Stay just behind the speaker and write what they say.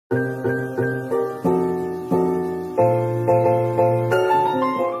Good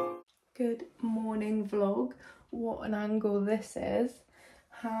morning vlog. What an angle this is.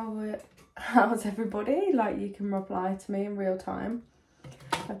 How's everybody? Like, you can reply to me in real time.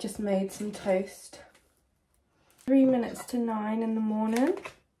 I've just made some toast. 3 minutes to 9 in the morning.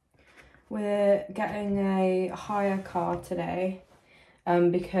 We're getting a hire car today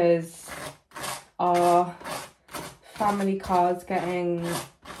because our family car's getting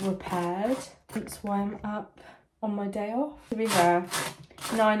repaired. That's why I'm up on my day off. To be fair,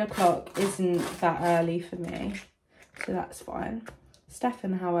 9 o'clock isn't that early for me, so that's fine.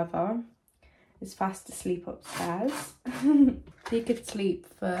 Stephen, however, is fast asleep upstairs. He could sleep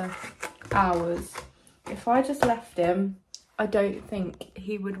for hours. If I just left him, I don't think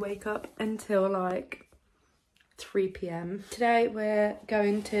he would wake up until like 3 p.m. Today we're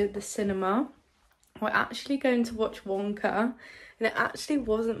going to the cinema. We're actually going to watch Wonka, and it actually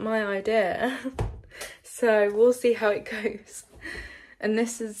wasn't my idea. So we'll see how it goes. And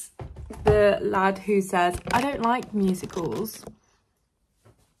this is the lad who says, I don't like musicals.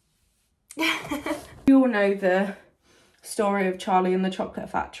 You all know the story of Charlie and the Chocolate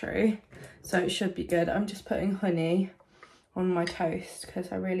Factory, so it should be good. I'm just putting honey on my toast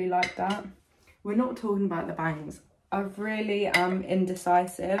because I really like that. We're not talking about the bangs. I really am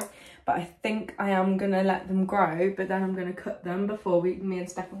indecisive, but I think I am gonna let them grow, but then I'm gonna cut them before me and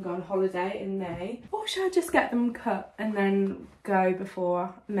Stephen go on holiday in May. Or should I just get them cut and then go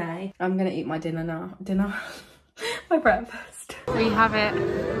before May? I'm gonna eat my dinner now. My breakfast. We have it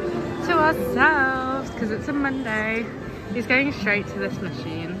to ourselves because it's a Monday. He's going straight to this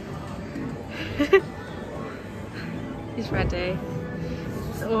machine. He's ready.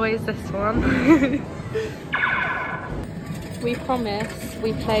 It's always this one. We promise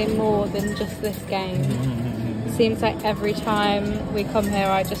we play more than just this game. It seems like every time we come here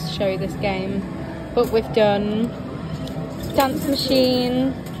I just show this game. But we've done dance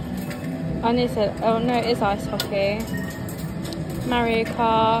machine. I need to, oh no, it is ice hockey. Mario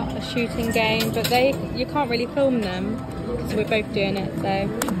Kart, a shooting game, but you can't really film them because we're both doing it, so.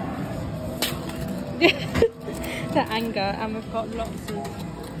 The anger, and we've got lots of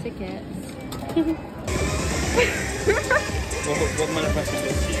tickets. What manifests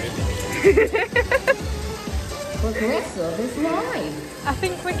this to you? Progressive is live. I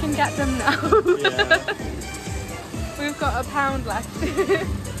think we can get them now. Yeah. We've got £1 left.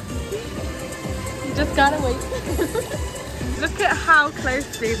 You just gotta wait. Look at how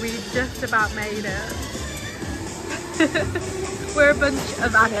closely we just about made it. We're a bunch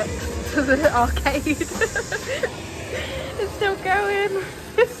of addicts to the arcade. It's still going.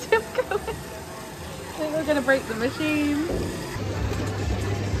 It's still going. I think we're gonna break the machine.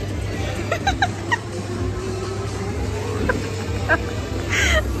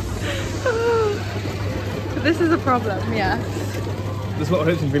 This is a problem, yes. This is what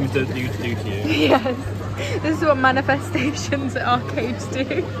hopes and dreams do to you. Yes. This is what manifestations at arcades do.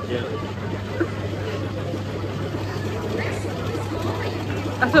 Yeah.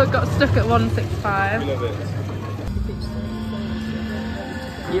 I thought it got stuck at 165. We love it.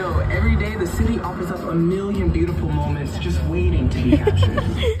 Yo, every day the city offers up a million beautiful moments just waiting to be captured.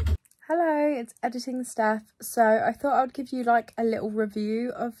 Hello, it's Editing Steph. So I thought I'd give you like a little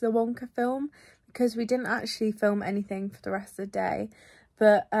review of the Wonka film because we didn't actually film anything for the rest of the day.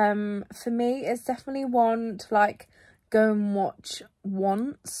 But for me, it's definitely one to like go and watch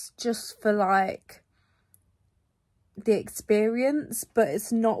once just for like the experience, but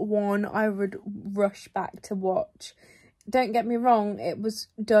it's not one I would rush back to watch. Don't get me wrong, it was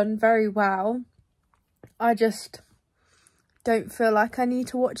done very well. I just don't feel like I need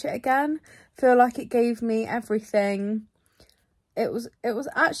to watch it again. Feel like it gave me everything. It was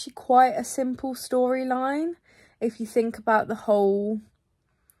actually quite a simple storyline if you think about the whole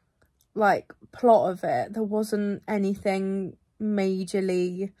like plot of it. There wasn't anything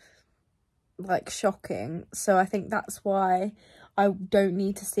majorly like shocking, so I think that's why I don't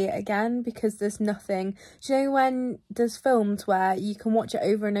need to see it again, because there's nothing. Do you know when there's films where you can watch it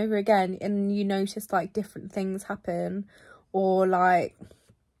over and over again and you notice like different things happen, or like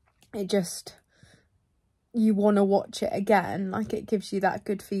it just, you want to watch it again, like it gives you that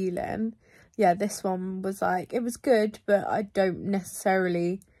good feeling. Yeah, this one was like, it was good, but I don't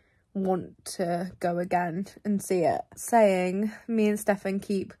necessarily want to go again and see it. Saying, me and Stephen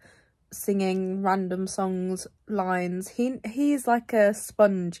keep singing random songs, lines. He's like a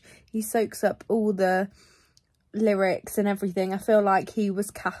sponge. He soaks up all the lyrics and everything. I feel like he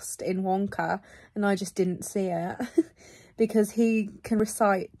was cast in Wonka and I just didn't see it. Because he can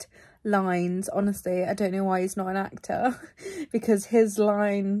recite lines, honestly. I don't know why he's not an actor because his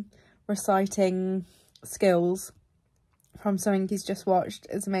line reciting skills from something he's just watched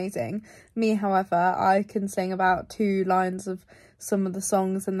is amazing. Me, however, I can sing about 2 lines of some of the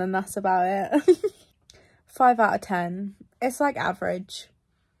songs and then that's about it. 5 out of 10. It's like average.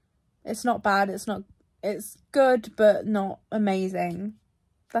 It's not bad, it's good but not amazing.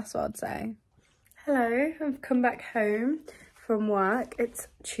 That's what I'd say. Hello, I've come back home from work. It's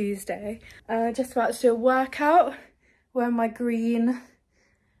Tuesday. Just about to do a workout. Wearing my green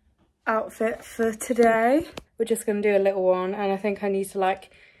outfit for today. We're just going to do a little one and I think I need to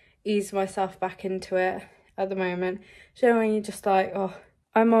like ease myself back into it at the moment. So you know when you're just like, oh,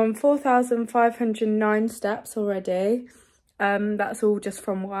 I'm on 4,509 steps already. That's all just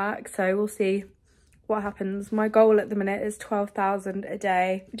from work, so we'll see what happens. My goal at the minute is 12,000 a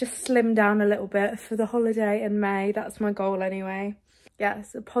day. Just slim down a little bit for the holiday in May. That's my goal anyway. Yeah,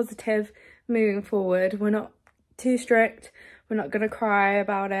 it's a positive moving forward. We're not too strict. We're not going to cry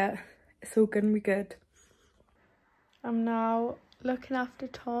about it. It's all going to be good. I'm now looking after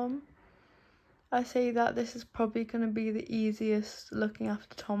Tom. I say that this is probably going to be the easiest looking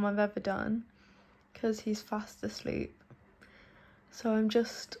after Tom I've ever done because he's fast asleep. So I'm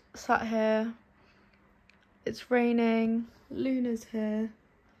just sat here. It's raining, Luna's here,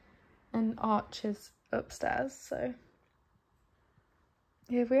 and Arch is upstairs, so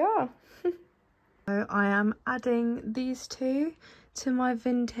here we are. So I am adding these 2 to my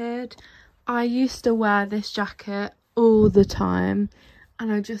vintage. I used to wear this jacket all the time,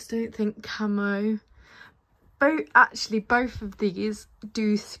 and I just don't think camo... both of these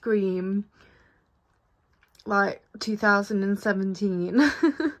do scream like 2017.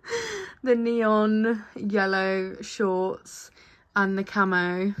 The neon yellow shorts and the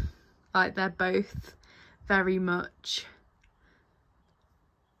camo, like they're both very much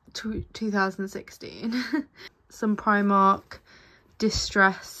 2016. Some Primark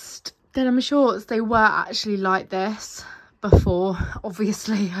distressed denim shorts. They were actually like this before.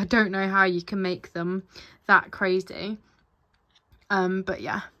 Obviously I don't know how you can make them that crazy, but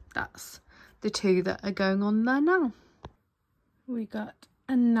yeah, that's the 2 that are going on there now. We got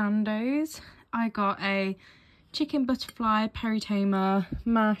a Nando's. I got a chicken butterfly peritoma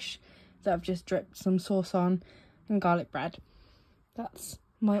mash that I've just dripped some sauce on and garlic bread. That's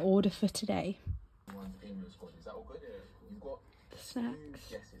my order for today. The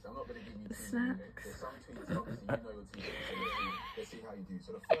snacks. The snacks.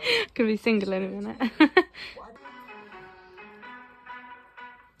 Gonna be single in a minute.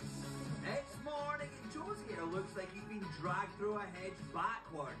 It's morning and Joe's hair looks like he's been dragged through a hedge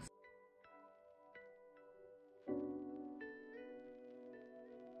backwards.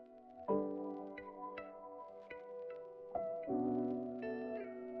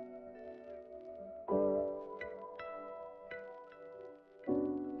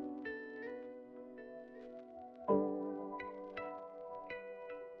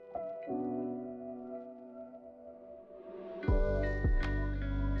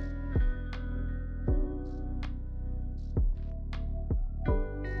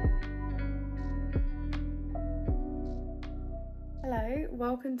 Hello,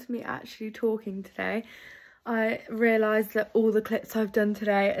 welcome to me actually talking today. I realised that all the clips I've done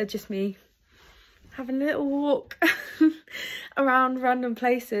today are just me having a little walk around random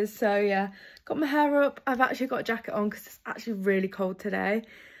places. So yeah, got my hair up. I've actually got a jacket on because it's actually really cold today.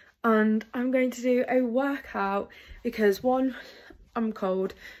 And I'm going to do a workout because 1, I'm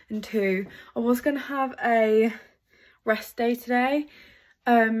cold, and 2, I was going to have a rest day today.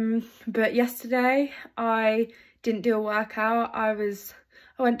 But yesterday I didn't do a workout. I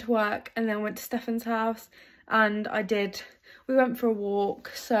went to work and then went to Stefan's house and we went for a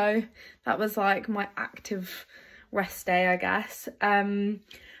walk, so that was like my active rest day, I guess. But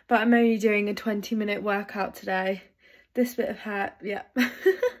I'm only doing a 20-minute workout today. This bit of hair, yeah.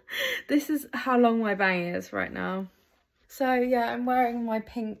 This is how long my bang is right now. So yeah, I'm wearing my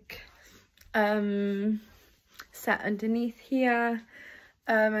pink set underneath here,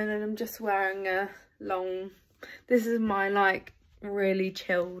 and then I'm just wearing a long, this is my like really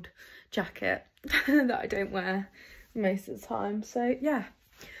chilled jacket that I don't wear most of the time. So yeah,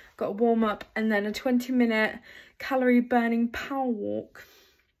 got a warm up and then a 20-minute calorie burning power walk.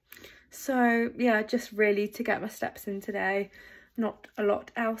 So yeah, just really to get my steps in today, not a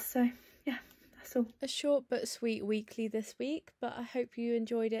lot else. So yeah, that's all. A short but sweet weekly this week, but I hope you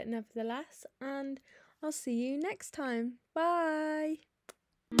enjoyed it nevertheless, and I'll see you next time. Bye.